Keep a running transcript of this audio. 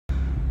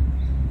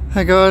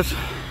Hey guys,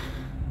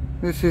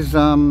 this is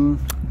the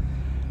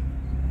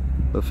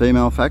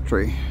female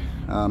factory,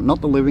 not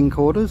the living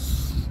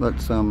quarters.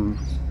 That's in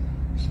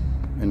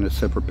a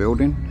separate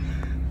building.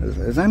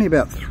 There's only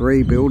about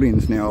 3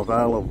 buildings now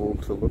available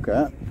to look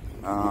at.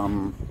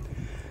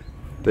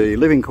 The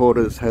living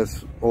quarters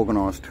has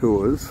organised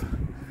tours.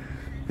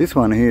 This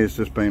one here has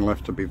just been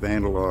left to be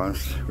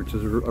vandalised, which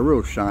is a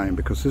real shame,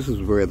 because this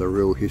is where the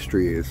real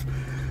history is.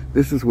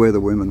 This is where the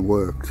women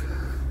worked,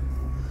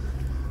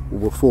 or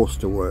were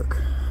forced to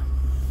work.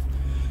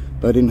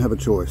 They didn't have a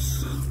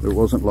choice. It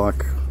wasn't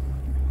like,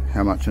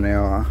 how much an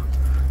hour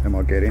am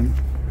I getting?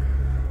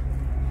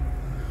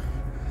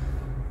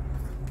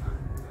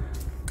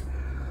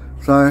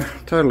 So,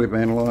 totally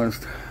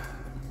vandalised.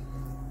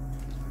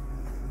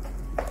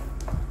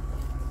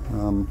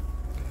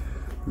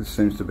 This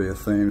seems to be a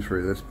theme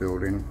through this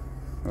building.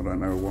 I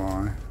don't know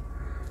why.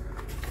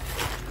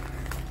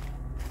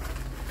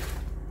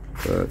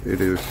 But it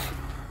is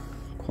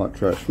quite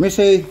trash.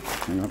 Missy!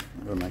 Hang on,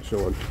 I've got to make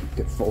sure I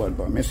get followed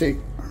by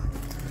Missy.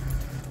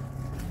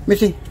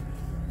 Missy!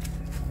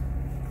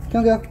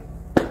 Come on, go.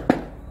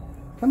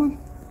 Come on.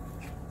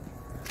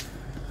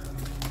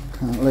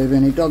 Can't leave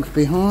any dogs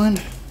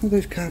behind. Look at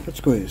these carpet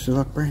squares, they're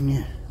like brand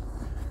new.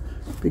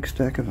 Big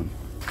stack of them.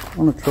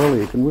 On a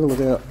trolley, you can wheel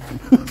it out.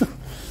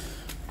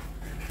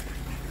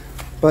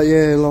 But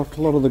yeah, a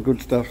lot of the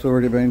good stuff's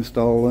already been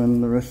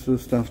stolen. The rest of the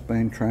stuff's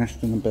been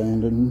trashed and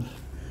abandoned.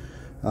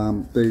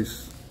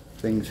 These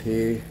things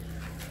here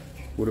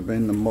would have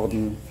been the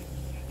modern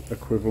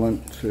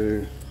equivalent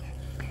to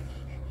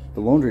the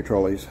laundry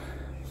trolleys.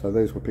 So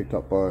these were picked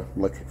up by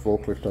electric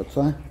forklift, I'd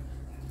say.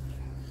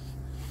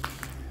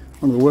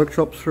 One of the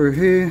workshops through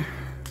here.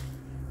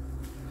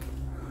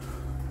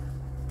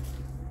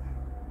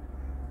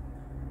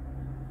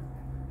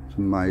 It's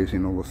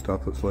amazing all the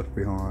stuff that's left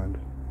behind.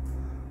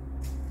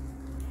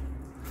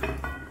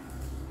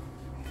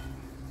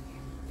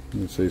 You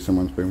can see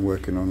someone's been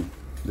working on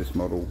this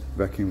model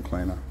vacuum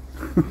cleaner.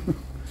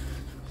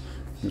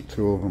 The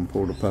 2 of them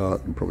pulled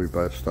apart and probably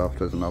both stuffed.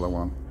 There's another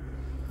one,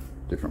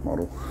 different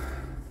model.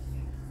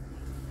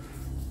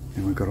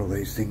 And we've got all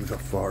these things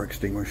off fire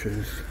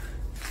extinguishers.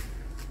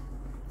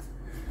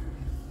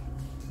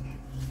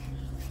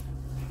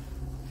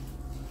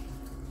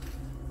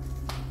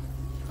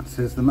 It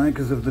says the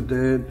makers of the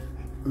dead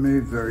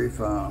move very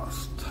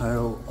fast.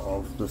 Tail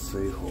of the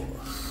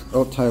seahorse.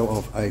 Oh, tail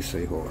of a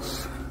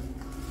seahorse.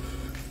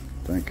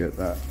 Don't get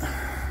that.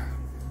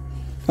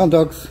 Come on,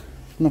 dogs.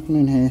 Nothing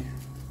in here.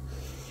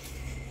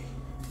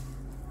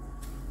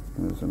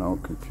 There's an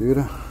old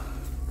computer.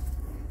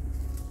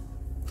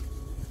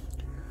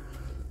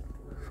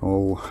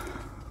 Oh,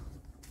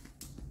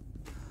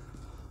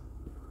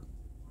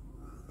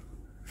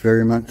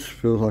 very much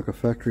feels like a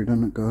factory,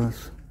 doesn't it,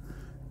 guys?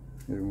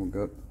 Everyone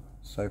got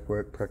safe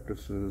work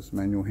practices,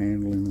 manual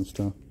handling and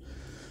stuff.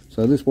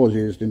 So this was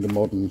used into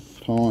modern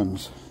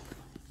times.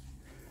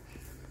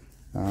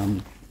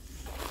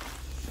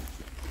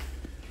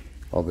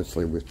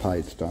 Obviously with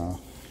paid staff,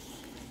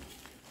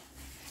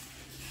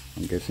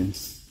 I'm guessing.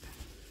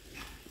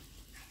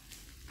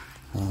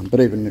 But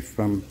even if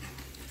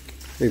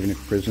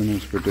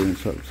prisoners were doing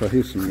so. So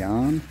here's some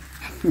yarn.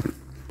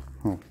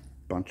 Oh,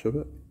 bunch of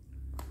it.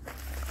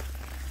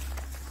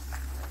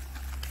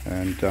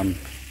 And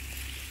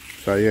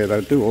so yeah,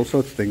 they do all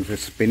sorts of things.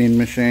 There's spinning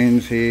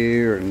machines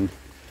here, and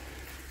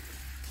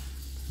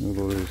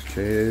all these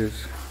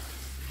chairs.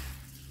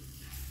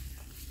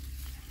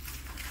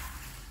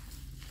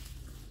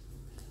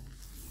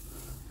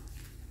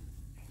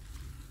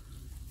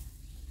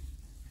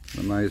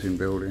 Amazing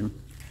building.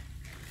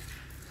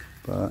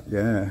 But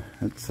yeah,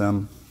 it's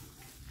so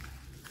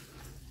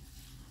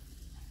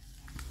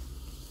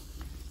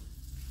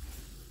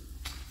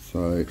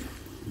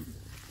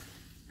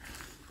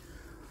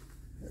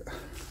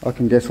I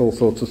can guess all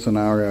sorts of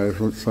scenarios.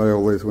 Let's say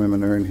all these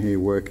women are in here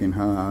working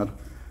hard,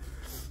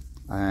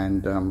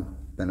 and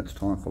then it's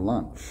time for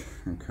lunch.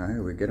 Okay,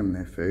 we get them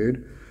their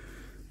food,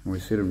 and we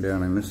sit them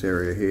down in this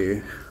area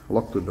here,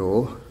 lock the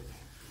door,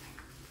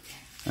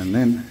 and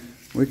then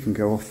we can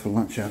go off for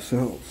lunch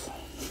ourselves.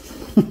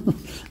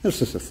 That's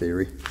just a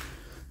theory.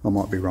 I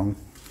might be wrong.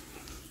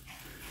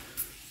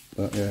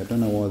 But yeah, I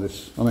don't know why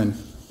this... I mean,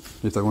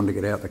 if they wanted to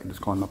get out, they could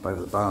just climb up over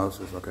the bars.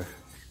 There's like a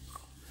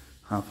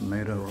 ½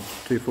 metre or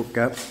 2 foot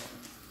gap.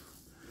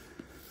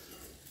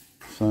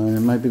 So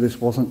maybe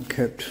this wasn't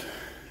kept...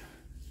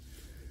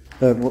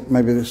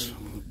 maybe this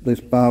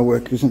bar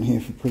work isn't here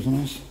for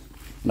prisoners.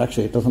 And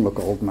actually, it doesn't look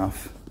old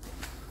enough.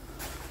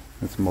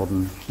 It's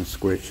modern. It's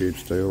square tube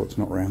steel. It's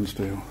not round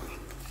steel.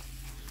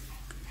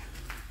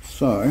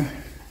 So,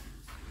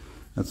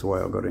 that's the way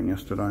I got in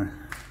yesterday.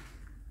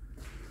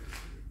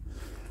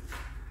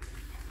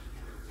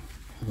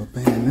 Have I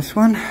been in this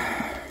one?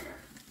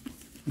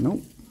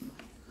 Nope.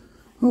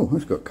 Oh,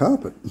 it's got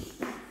carpet.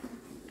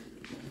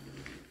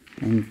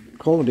 And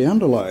quality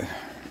underlay.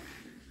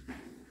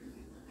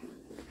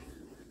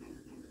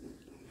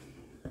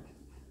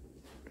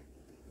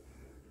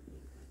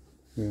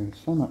 Yeah,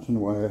 so much in the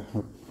way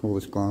of all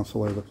this glass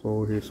all over the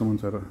floor here.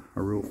 Someone's had a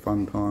real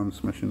fun time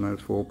smashing those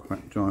four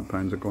giant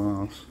panes of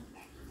glass.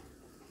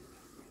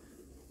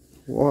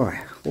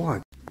 Why?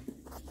 Why?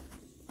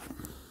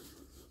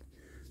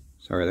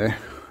 Sorry there,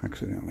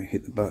 accidentally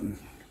hit the button.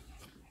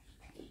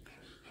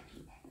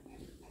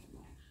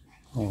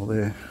 Oh,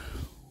 they're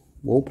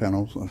wall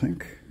panels, I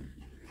think.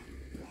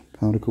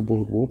 Particle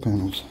board wall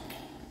panels.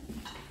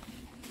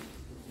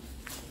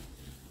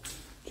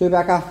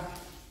 Chewbacca!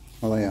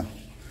 Oh, there you are.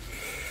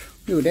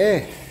 You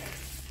there.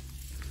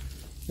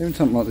 Even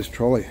something like this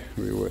trolley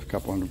would be worth a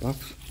couple $100.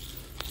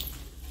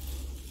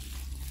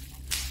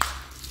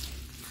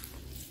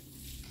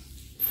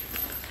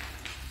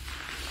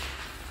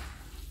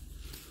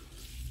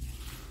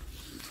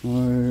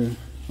 So,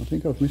 I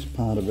think I've missed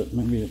part of it.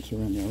 Maybe it's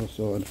around the other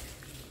side.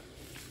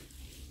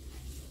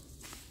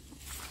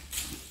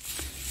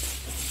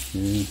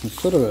 Yeah, it's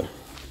sort of a...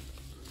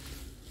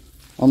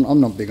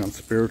 I'm not big on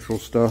spiritual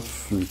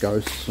stuff and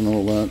ghosts and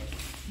all that.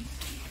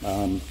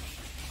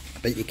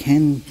 But you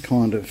can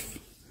kind of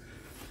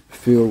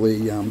feel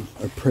the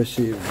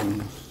oppressive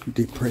and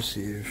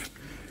depressive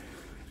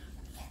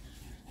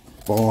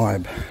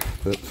vibe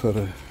that sort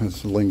of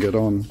has lingered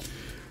on.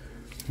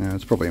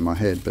 It's probably in my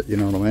head, but you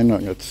know what I mean?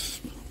 Like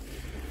it's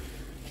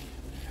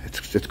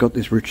got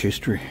this rich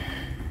history.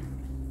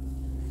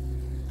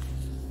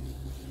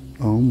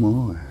 Oh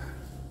my.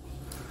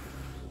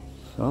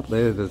 So up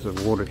there's a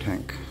water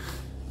tank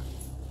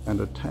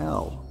and a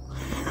towel.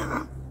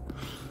 Have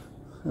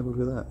a look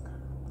at that.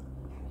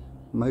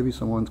 Maybe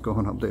someone's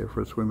gone up there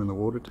for a swim in the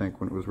water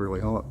tank when it was really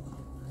hot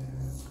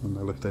and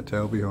they left their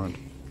towel behind.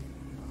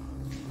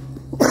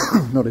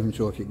 Not even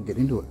sure if you can get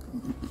into it.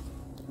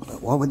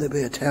 But why would there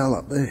be a towel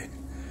up there?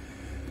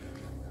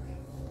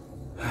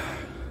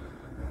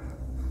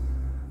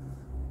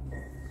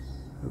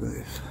 Look at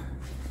this.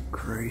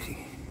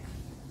 Crazy.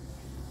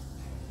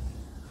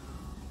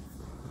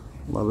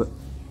 Love it.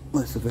 At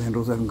least the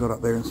vandals haven't got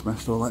up there and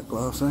smashed all that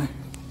glass, eh?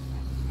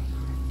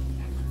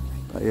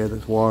 But yeah,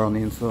 there's wire on the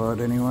inside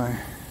anyway,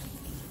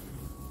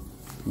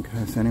 in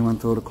case anyone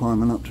thought of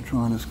climbing up to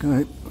try and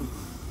escape.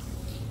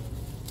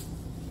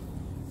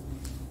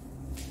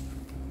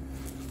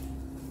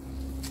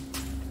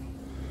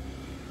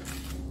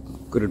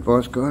 Good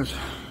advice, guys.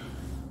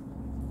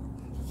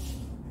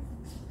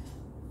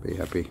 Be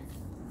happy.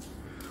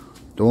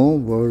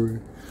 Don't worry.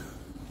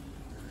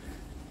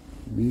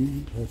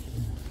 Be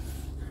happy.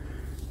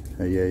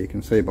 So yeah, you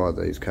can see by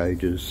these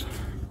cages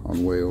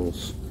on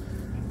wheels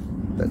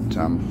that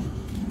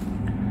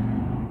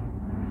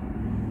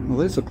well,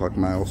 these look like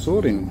mail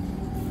sorting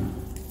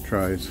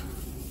trays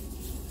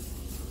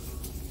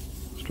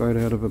straight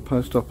out of a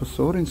post office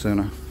sorting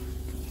centre.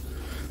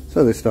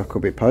 So this stuff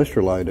could be post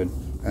related,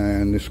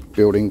 and this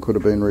building could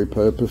have been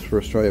repurposed for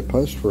Australia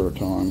Post for a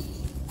time.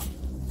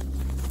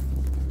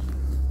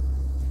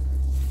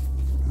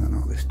 I don't know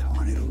what this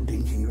tiny little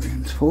dingy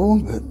room's for,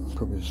 but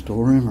probably a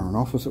storeroom or an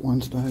office at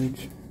one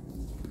stage.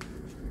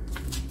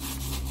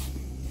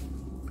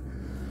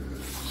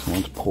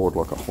 Someone's poured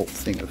like a whole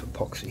thing of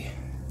epoxy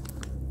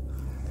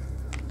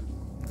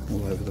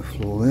all over the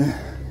floor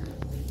there.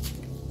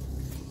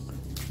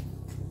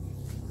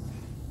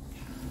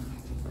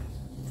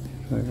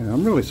 So, yeah,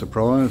 I'm really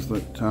surprised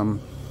that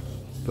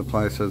the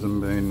place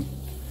hasn't been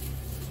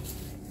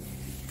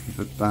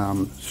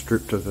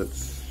stripped of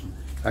its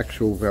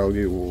actual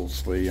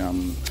valuables, all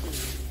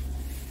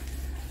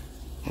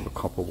the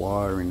copper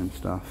wiring and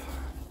stuff.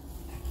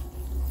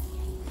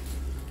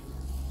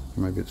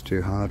 Maybe it's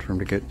too hard for them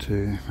to get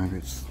to, maybe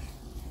it's,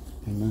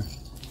 I don't know.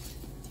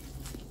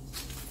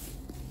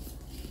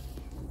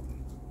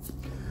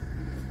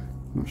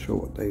 Not sure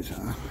what these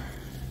are.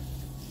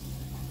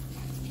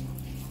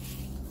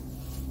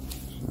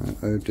 So,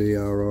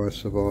 ODRI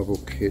Survival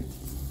Kit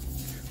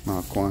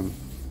Mark 1.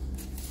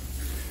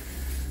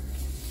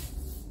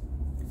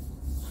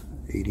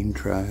 Eating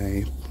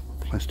tray,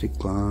 plastic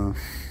glass,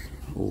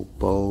 or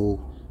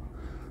bowl,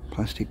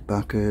 plastic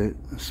bucket,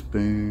 a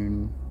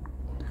spoon,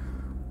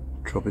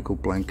 tropical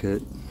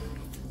blanket,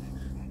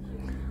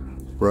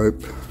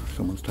 rope,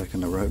 someone's taken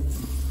the rope,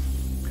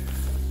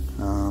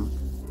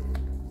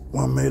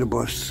 1 metre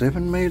by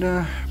 7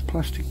 metre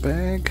plastic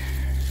bag,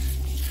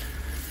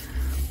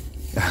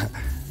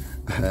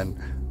 and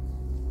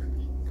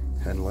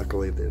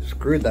luckily they've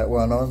screwed that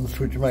one on,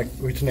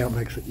 which now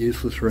makes it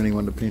useless for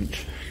anyone to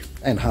pinch,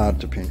 and hard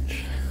to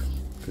pinch,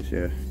 because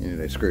yeah, you need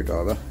a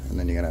screwdriver and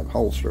then you're going to have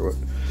holes through it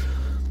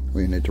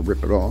where you need to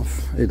rip it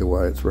off. Either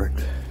way it's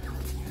wrecked.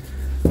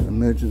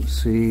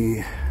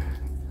 Emergency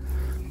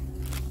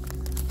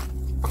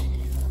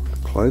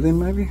clothing,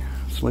 maybe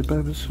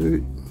sleepover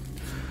suit,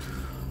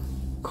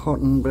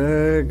 cotton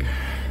bag,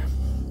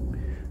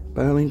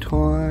 baling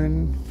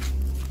twine,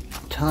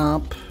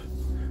 tarp,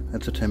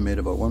 that's a 10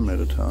 metre by 1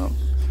 metre tarp,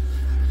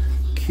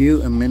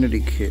 Q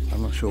amenity kit,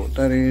 I'm not sure what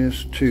that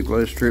is, 2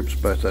 glow strips,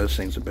 both those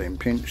things have been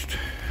pinched,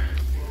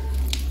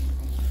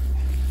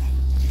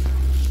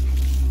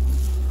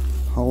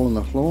 hole in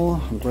the floor,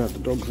 I'm glad the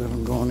dogs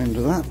haven't gone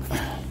into that.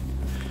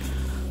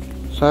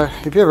 So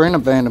if you're ever in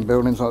abandoned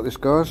buildings like this,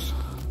 guys,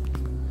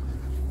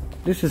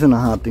 this isn't a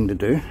hard thing to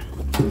do.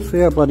 See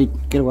how bloody,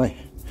 get away.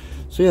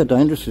 See how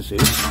dangerous this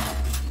is.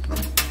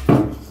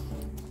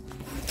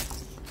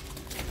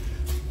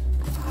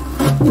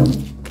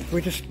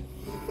 We just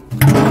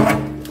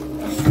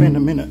spend a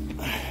minute.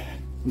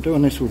 I'm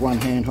doing this with one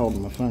hand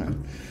holding my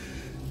phone.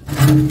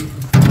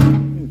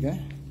 There we go.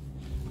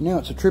 Now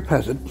it's a trip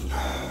hazard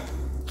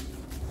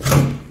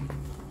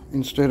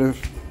instead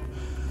of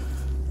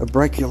a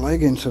break your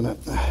leg incident,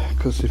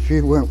 because if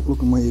you weren't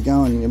looking where you're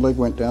going and your leg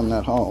went down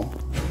that hole.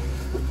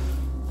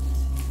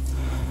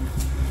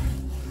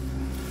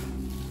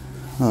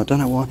 I don't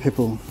know why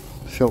people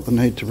felt the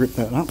need to rip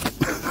that up.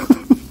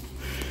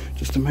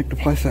 Just to make the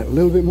place that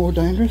little bit more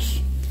dangerous.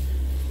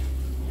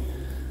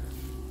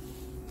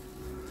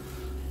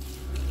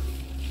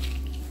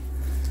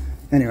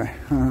 Anyway,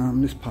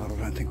 this part I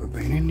don't think we've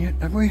been in yet,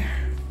 have we?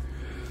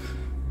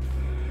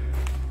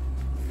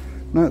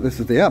 No, this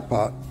is the out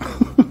part.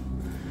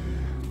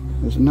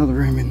 There's another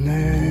room in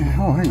there.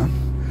 Oh, hang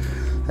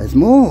on. There's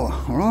more.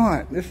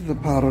 Alright, this is the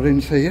part I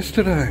didn't see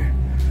yesterday.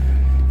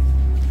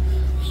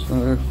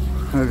 So,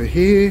 over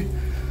here,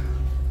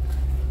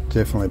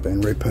 definitely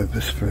been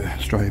repurposed for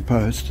Australia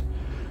Post.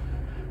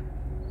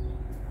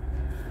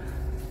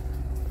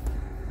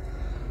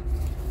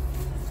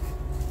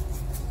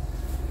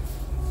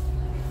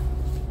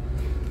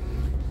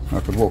 I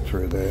could walk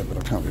through there, but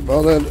I can't be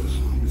bothered. You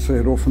can see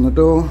it all from the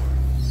door.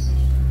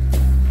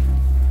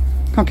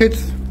 Come on,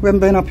 kids, we haven't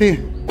been up here.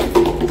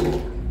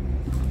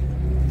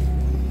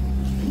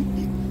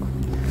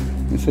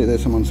 You see there,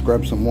 someone's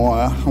grabbed some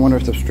wire. I wonder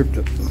if they've stripped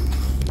it.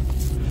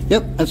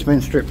 Yep, that's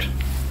been stripped.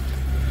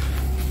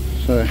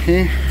 So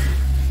here,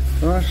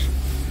 guys,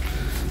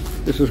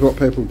 this is what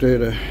people do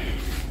to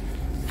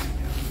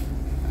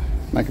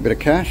make a bit of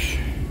cash.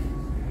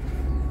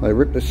 They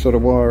rip this sort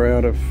of wire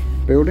out of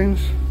buildings.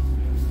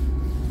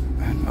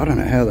 And I don't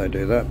know how they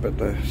do that, but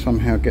they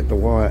somehow get the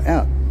wire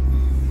out.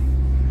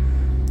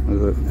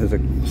 There's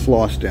a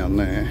slice down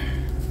there.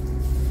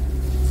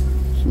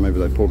 So maybe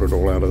they pulled it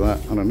all out of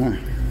that, I don't know.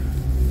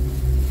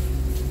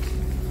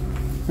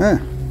 Yeah.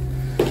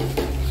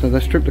 So they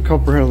strip the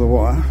copper out of the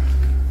wire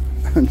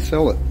and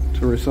sell it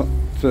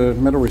to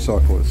metal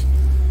recyclers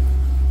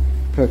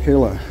per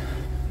kilo.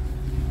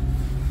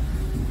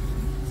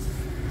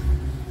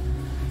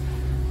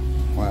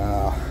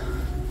 Wow.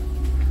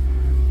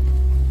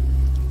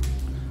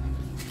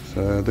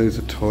 So these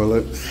are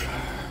toilets.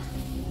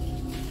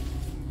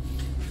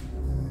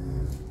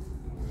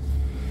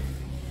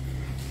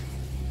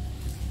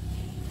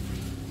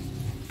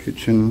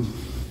 Kitchen.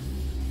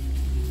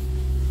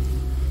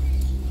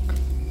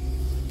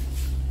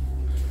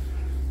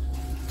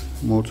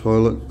 More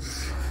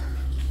toilets.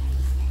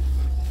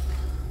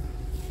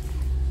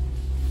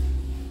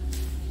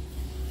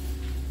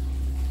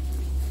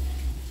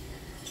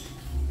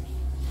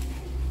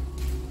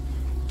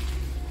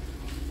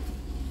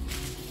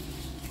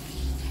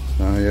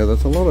 So yeah,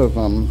 there's a lot of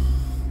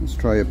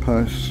Australia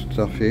Post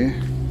stuff here.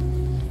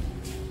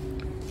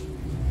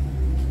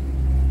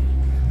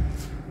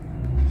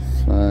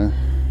 So,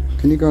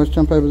 can you guys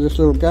jump over this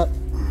little gap?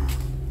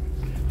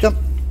 Jump!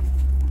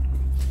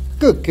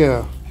 Good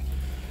girl!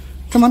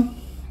 Come on!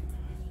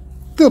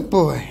 Good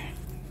boy!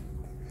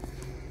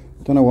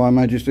 Don't know why I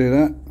made you do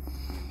that.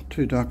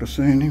 Too dark to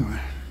see anyway.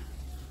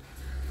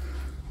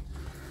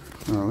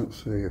 Oh,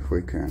 let's see if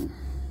we can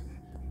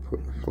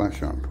put the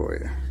flash on for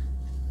you.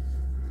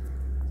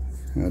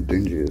 How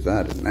dingy is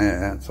that in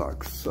there? It's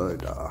like so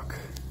dark.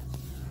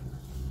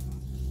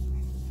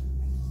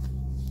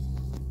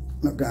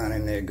 Not going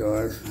in there,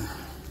 guys,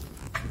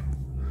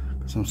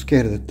 because I'm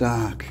scared of the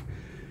dark.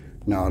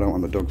 No, I don't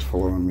want the dogs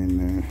following me in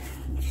there.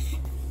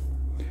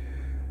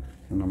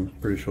 And I'm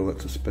pretty sure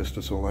that's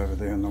asbestos all over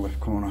there in the left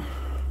corner.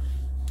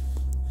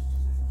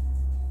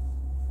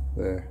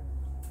 There.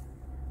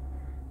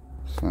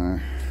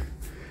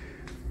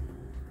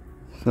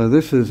 So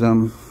this is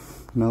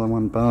another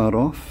one barred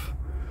off,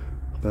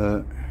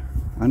 but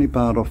only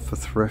barred off for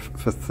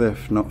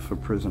theft, not for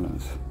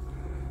prisoners.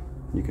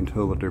 You can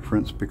tell the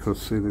difference because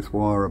see this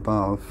wire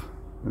above,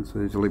 it's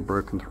easily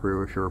broken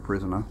through if you're a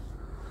prisoner.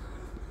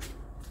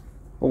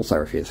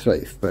 Also if you're a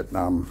thief, but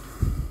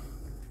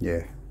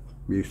yeah,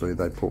 usually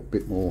they put a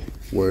bit more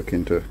work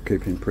into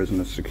keeping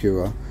prisoners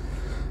secure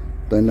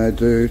than they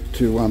do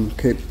to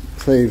keep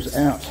thieves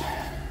out.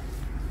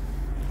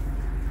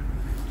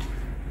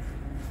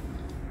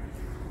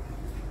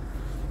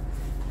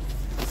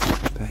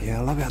 But yeah,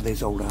 I love how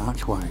these old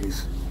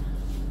archways,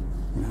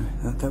 you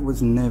know, that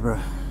was never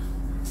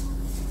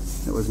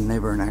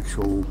an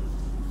actual,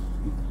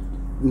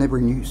 never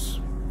in use.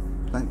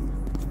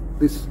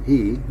 This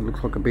here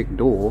looks like a big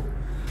door,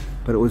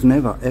 but it was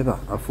never ever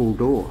a full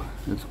door.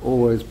 It's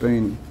always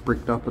been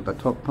bricked up at the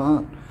top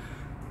part,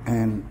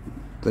 and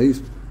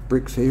these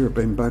bricks here have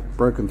been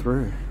broken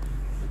through.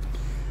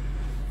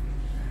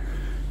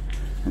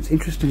 It's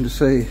interesting to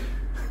see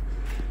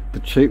the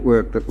cheat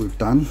work that we've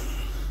done.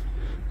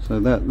 So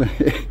that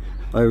there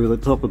over the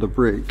top of the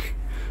brick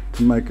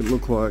to make it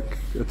look like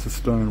it's a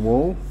stone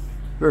wall.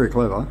 very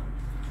clever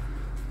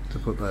to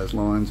put those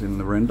lines in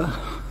the render,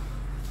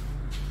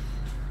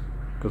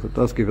 because it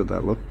does give it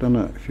that look, doesn't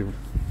it? If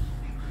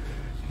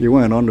you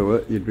weren't onto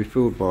it, you'd be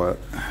fooled by it.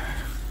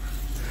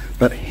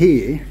 But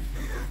here,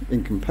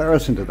 in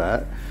comparison to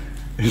that,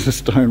 is a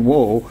stone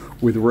wall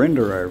with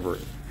render over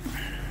it.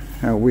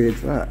 How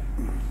weird's that?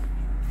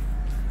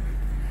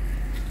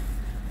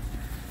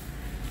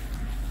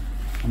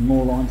 And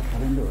more lines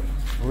cut into it.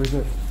 Or is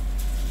it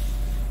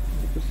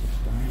just a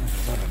stone?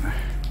 I don't know.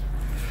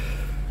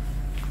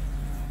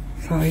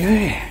 So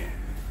yeah,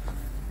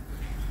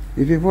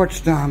 if you've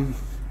watched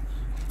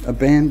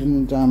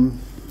abandoned urban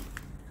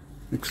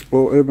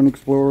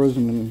explorers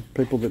and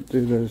people that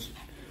do those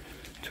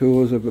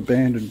tours of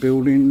abandoned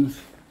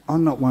buildings,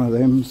 I'm not one of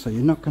them, so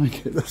you're not going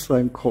to get the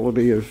same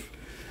quality of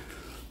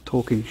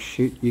talking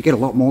shit. You get a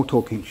lot more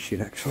talking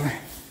shit actually.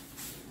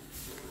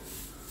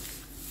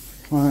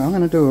 So I'm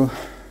going to do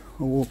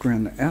a walk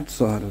around the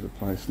outside of the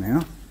place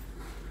now.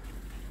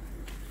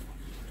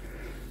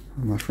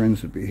 My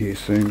friends would be here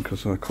soon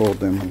because I called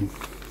them and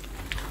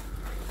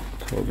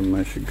told them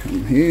they should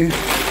come here.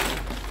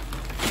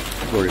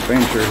 We've already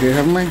been through here,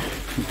 haven't we?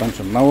 A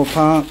bunch of mower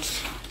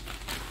parts.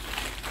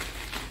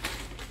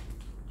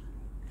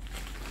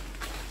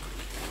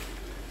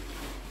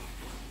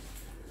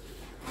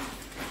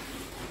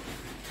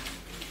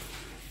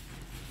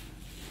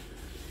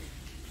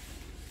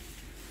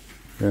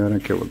 Yeah, I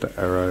don't get what the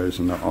arrows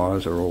and the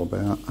eyes are all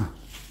about.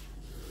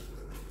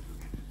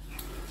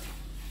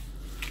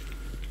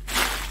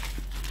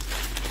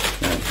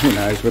 Who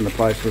knows, when the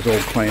place was all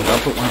cleaned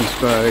up at one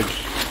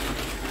stage,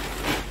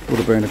 would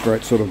have been a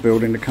great sort of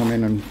building to come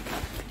in and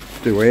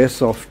do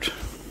airsoft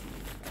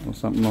or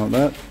something like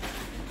that.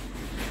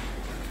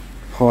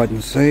 Hide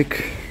and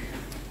seek.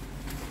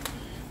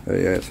 But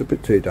yeah, it's a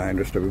bit too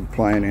dangerous to be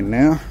playing in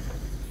now.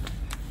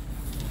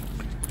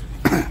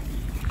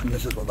 And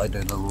this is what they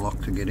do to the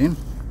lock to get in.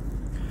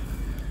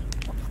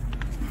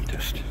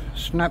 Just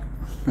snap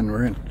and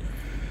we're in.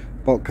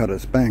 Bolt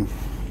cutters, bang.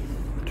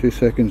 2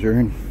 seconds you're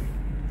in.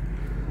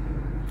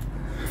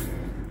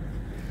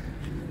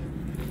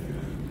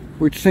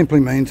 Which simply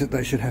means that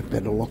they should have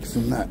better locks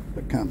than that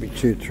can't be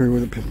chewed through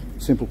with a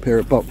simple pair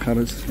of bolt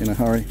cutters in a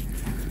hurry.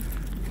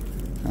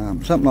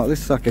 Something like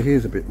this sucker here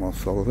is a bit more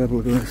solid. Have a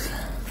look at this.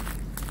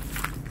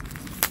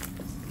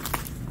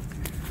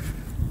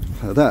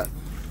 So that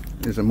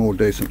is a more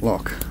decent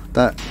lock.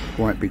 That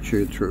won't be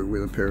chewed through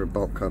with a pair of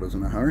bolt cutters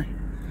in a hurry.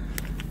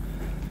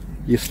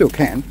 You still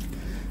can,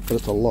 but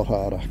it's a lot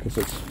harder because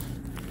it's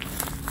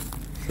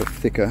a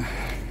thicker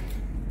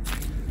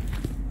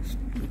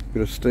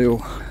bit of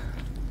steel.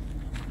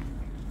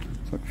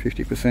 Like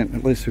 50%,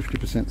 at least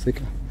 50%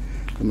 thicker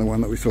than the one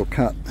that we saw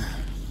cut.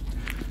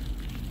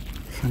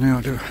 So now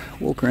I do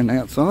a walk around the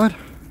outside.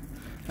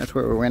 That's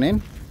where we went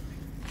in.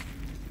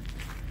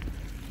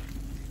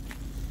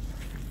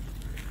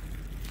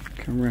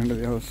 Come around to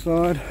the other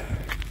side.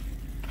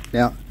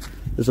 Now,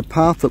 there's a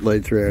path that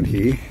leads around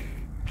here,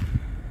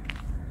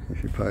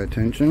 if you pay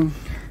attention,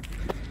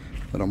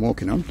 that I'm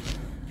walking on,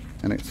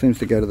 and it seems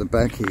to go to the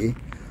back here.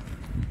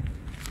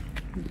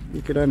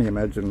 You could only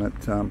imagine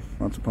that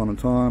once upon a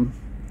time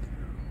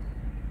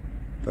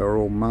they were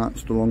all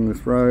marched along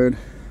this road.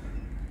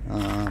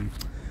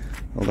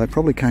 Well, they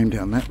probably came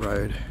down that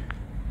road,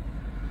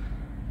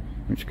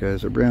 which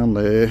goes around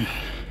there,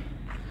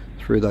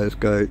 through those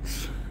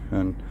goats,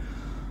 and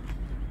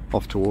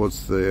off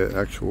towards the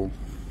actual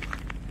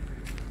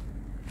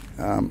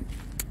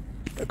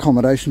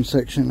accommodation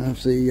section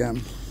of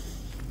the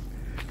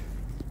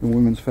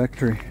women's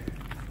factory.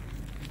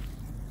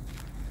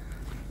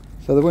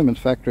 So the women's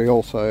factory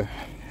also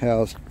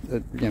housed,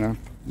 you know,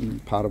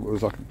 part of it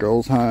was like a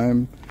girls'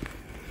 home.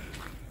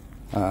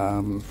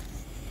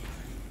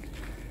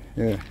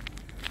 Yeah,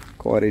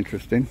 quite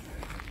interesting.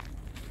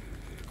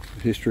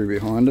 The history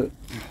behind it.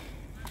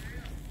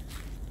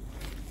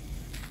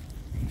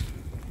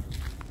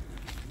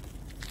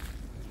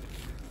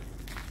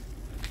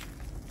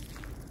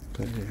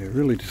 But yeah,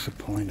 really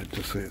disappointed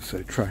to see it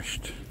so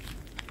trashed.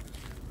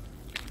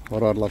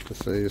 What I'd love to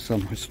see is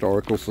some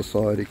historical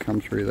society come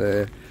through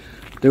there,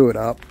 do it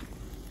up,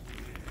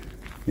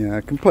 you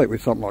know, complete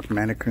with something like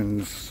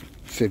mannequins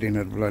sit in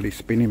a bloody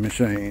spinning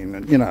machine,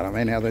 and you know what I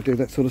mean, how they do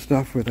that sort of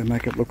stuff where they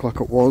make it look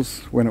like it was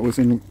when it was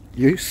in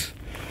use,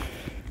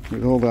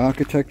 with all the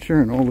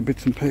architecture and all the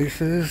bits and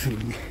pieces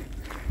and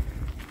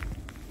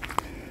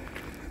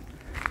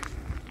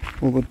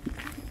all the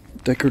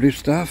decorative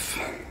stuff.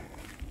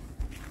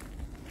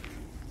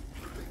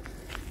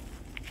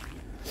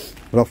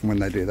 But often when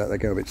they do that, they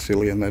go a bit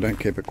silly and they don't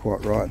keep it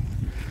quite right.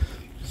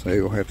 So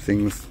you'll have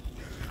things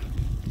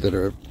that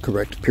are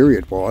correct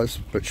period wise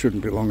but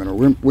shouldn't belong in a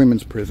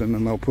women's prison,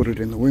 and they'll put it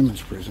in the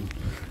women's prison.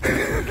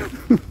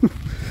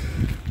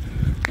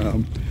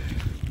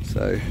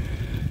 So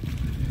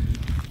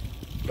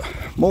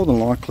more than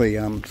likely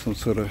some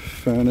sort of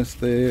furnace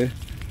there,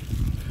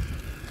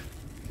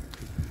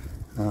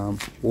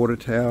 water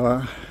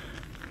tower.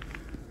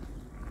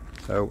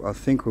 So I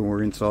think when we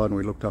were inside and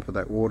we looked up at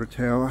that water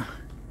tower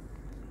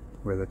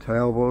where the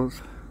tail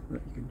was, You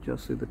can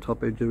just see the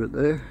top edge of it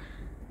there.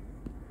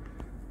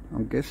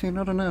 I'm guessing,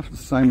 I don't know if it's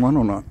the same one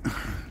or not.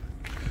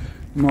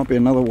 It might be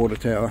another water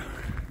tower.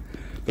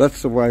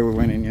 That's the way we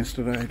went in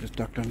yesterday, just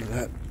ducked under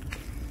that.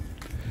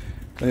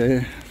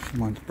 There,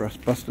 someone's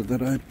busted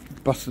that out,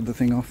 busted the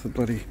thing off the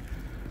bloody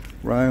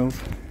rails.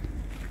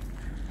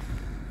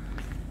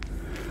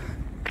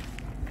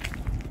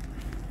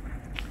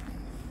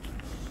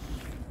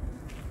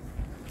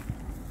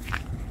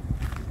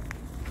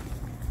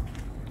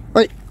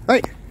 Wait,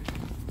 wait!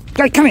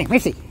 Go, come here,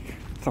 Missy!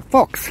 It's a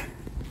fox!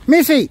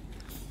 Missy!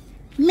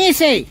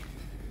 Missy!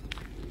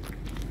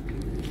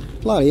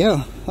 Bloody hell,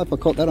 hope I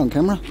caught that on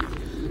camera.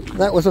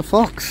 That was a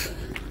fox.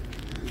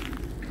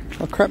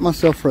 I crapped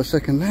myself for a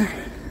second there.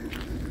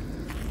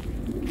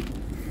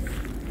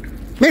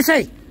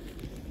 Missy!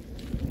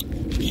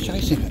 She's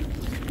chasing it.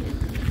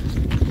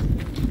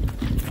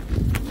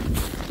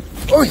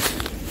 Oi!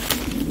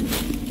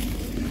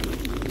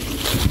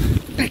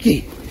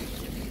 Becky!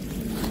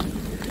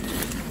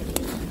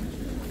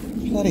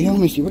 Bloody hell,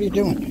 Missy, what are you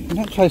doing? You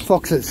don't chase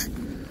foxes.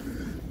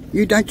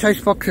 You don't chase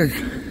foxes.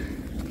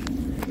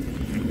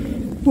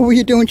 What were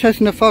you doing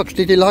chasing the fox?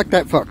 Did you like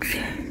that fox?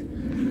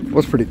 It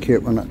was pretty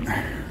cute, wasn't it?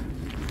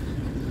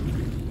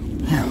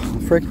 I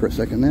freaked for a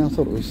second there. I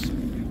thought it was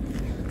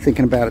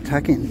thinking about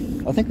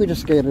attacking. I think we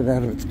just scared it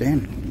out of its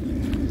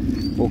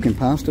den, walking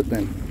past it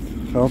then.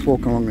 So I was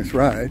walking along this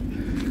road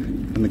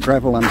and the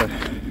gravel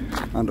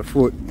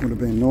underfoot would have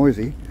been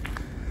noisy,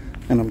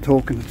 and I'm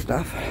talking and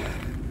stuff,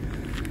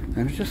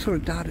 and it just sort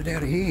of darted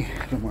out of here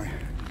somewhere.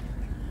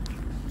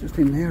 Just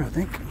in there, I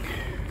think.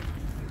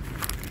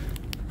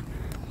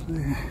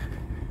 There.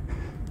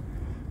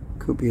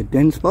 Could be a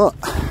den spot.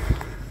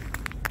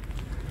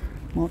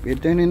 Might be a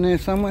den in there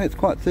somewhere. It's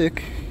quite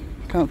thick.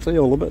 Can't see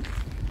all of it.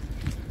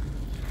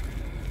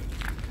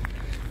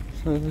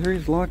 So there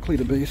is likely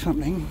to be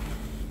something,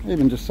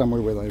 even just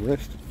somewhere where they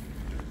rest.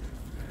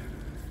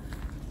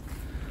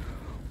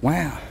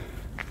 Wow.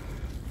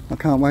 I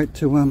can't wait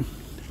to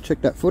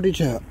check that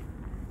footage out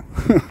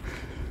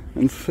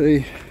and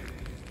see.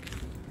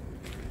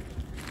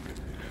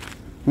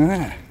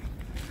 Ah.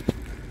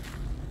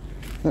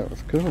 That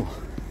was cool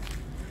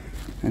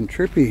and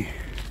trippy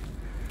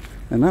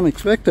and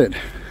unexpected.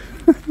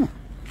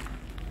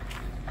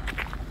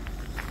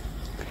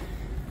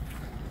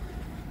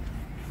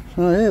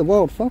 So yeah,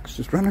 wild fox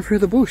just running through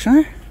the bush,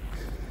 eh?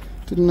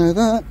 Didn't know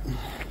that.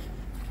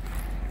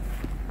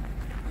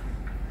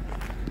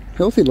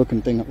 Healthy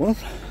looking thing it was.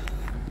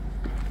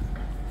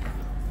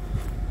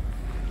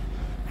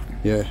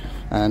 Yeah,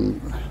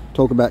 and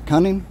talk about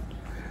cunning.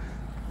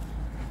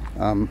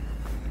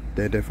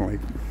 They're definitely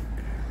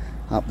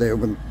up there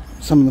with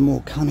some of the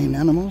more cunning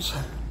animals.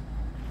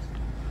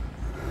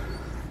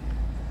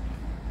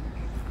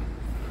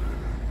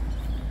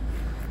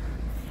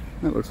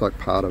 That looks like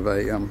part of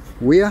a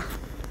weir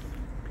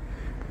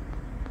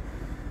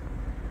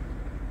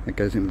that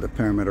goes into the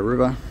Parramatta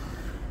River.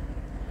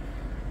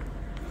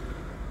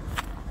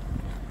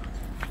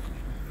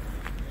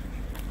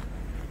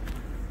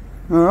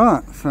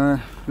 Alright, so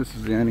this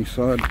is the only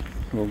side.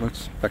 Well,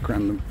 let's back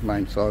around the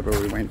main side where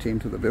we went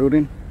into the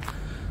building.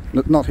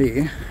 Not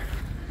here.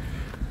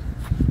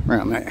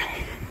 Around there.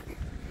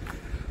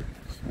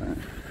 So,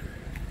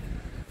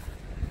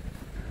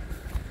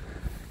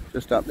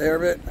 just up there a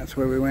bit, that's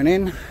where we went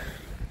in.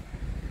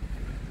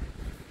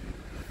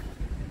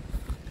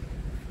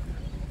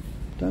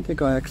 Don't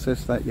think I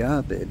accessed that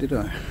yard there, did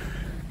I?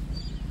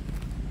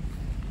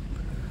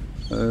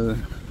 Oh,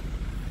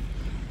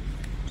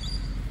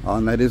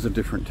 and that is a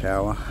different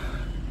tower,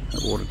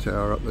 that water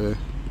tower up there.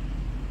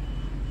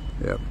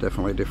 Yep,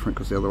 definitely different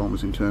because the other one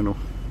was internal.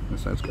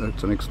 So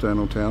it's an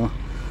external tower.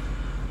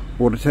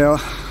 Water tower.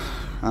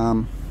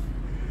 Yeah,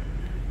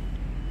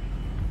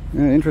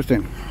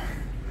 interesting.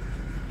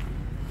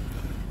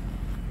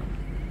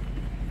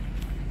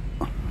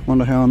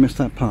 Wonder how I missed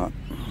that part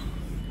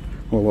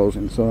while I was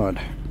inside.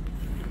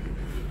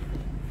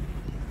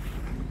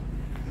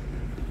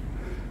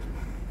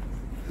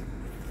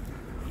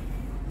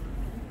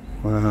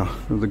 Wow,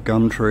 there's a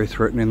gum tree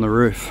threatening the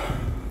roof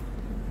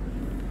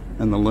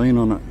and the lean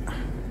on it.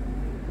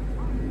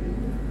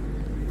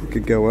 We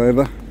could go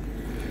over.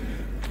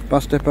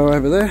 Bus depot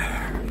over there.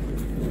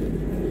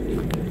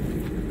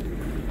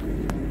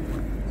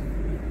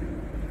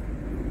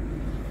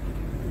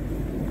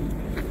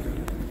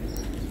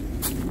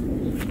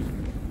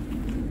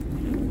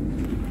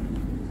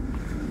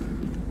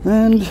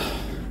 And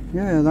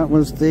yeah, that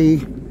was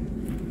the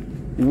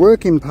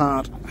working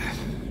part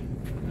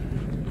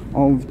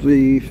of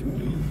the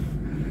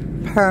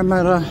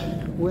Parramatta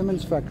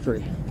Women's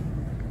Factory.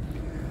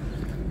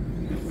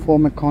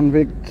 Former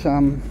convict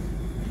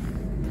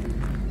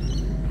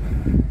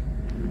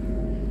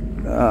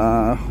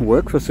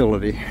work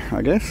facility,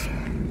 I guess.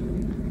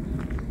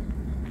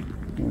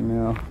 And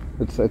now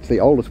it's the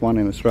oldest one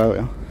in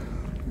Australia,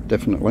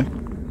 definitely.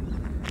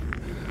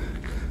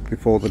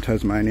 Before the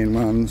Tasmanian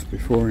ones,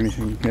 before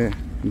anything, yeah,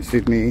 in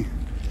Sydney.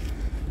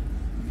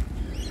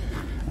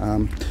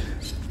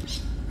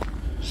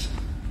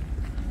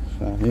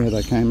 So yeah,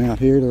 they came out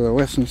here to the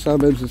western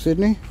suburbs of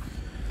Sydney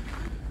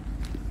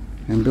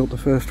and built the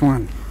first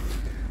one.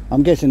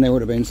 I'm guessing there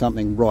would have been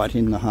something right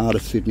in the heart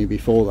of Sydney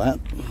before that,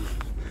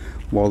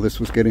 while this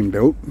was getting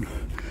built,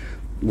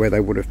 where they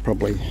would have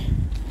probably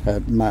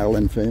had male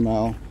and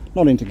female,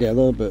 not in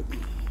together, but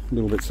a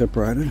little bit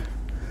separated.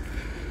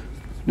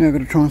 Now I've got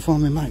to try and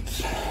find my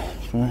mates.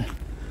 So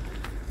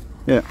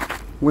yeah,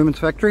 women's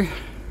factory.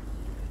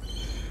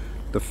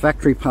 The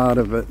factory part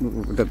of it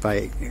that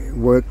they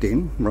worked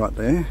in, right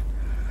there,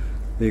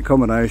 the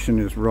accommodation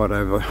is right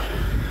over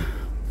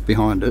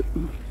behind it,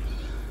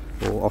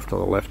 or off to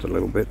the left a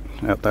little bit,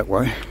 out that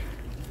way.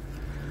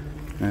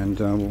 And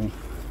we'll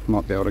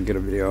might be able to get a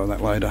video of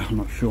that later. I'm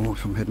not sure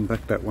if I'm heading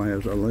back that way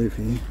as I leave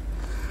here.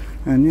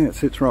 And yeah, it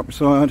sits right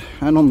beside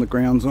and on the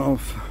grounds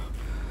of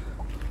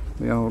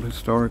the old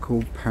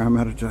historical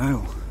Parramatta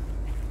Jail.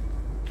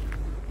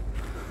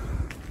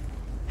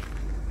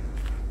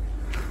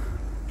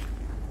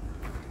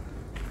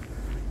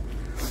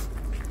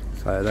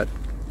 So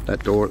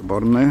that door at the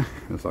bottom there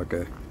is like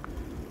a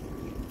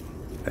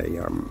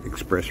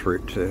express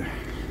route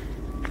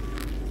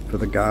for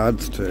the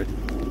guards to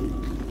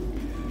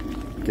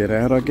get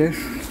out, I guess.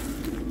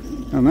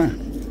 I don't know.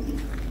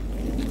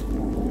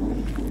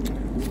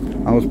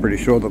 I was pretty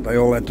sure that they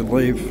all had to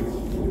leave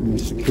and the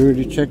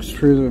security checks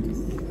through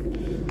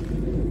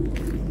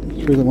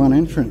the one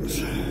entrance.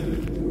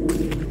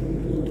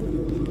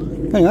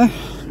 Anyway,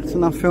 it's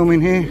enough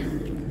filming here.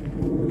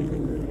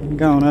 I'm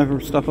going over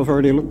stuff I've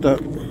already looked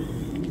at.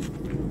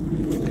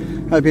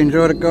 Hope you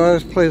enjoyed it,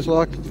 guys. Please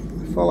like,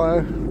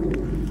 follow,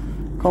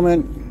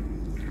 comment,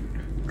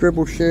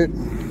 dribble shit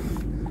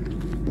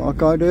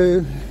like I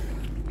do.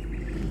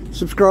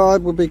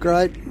 Subscribe would be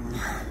great.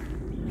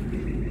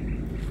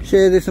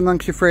 Share this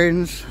amongst your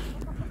friends.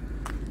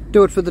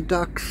 Do it for the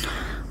ducks.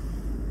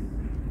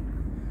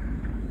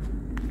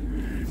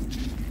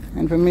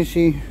 And for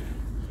Missy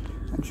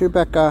and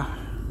Chewbacca.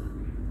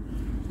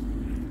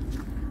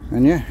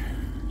 And yeah,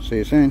 see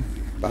you soon.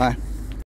 Bye.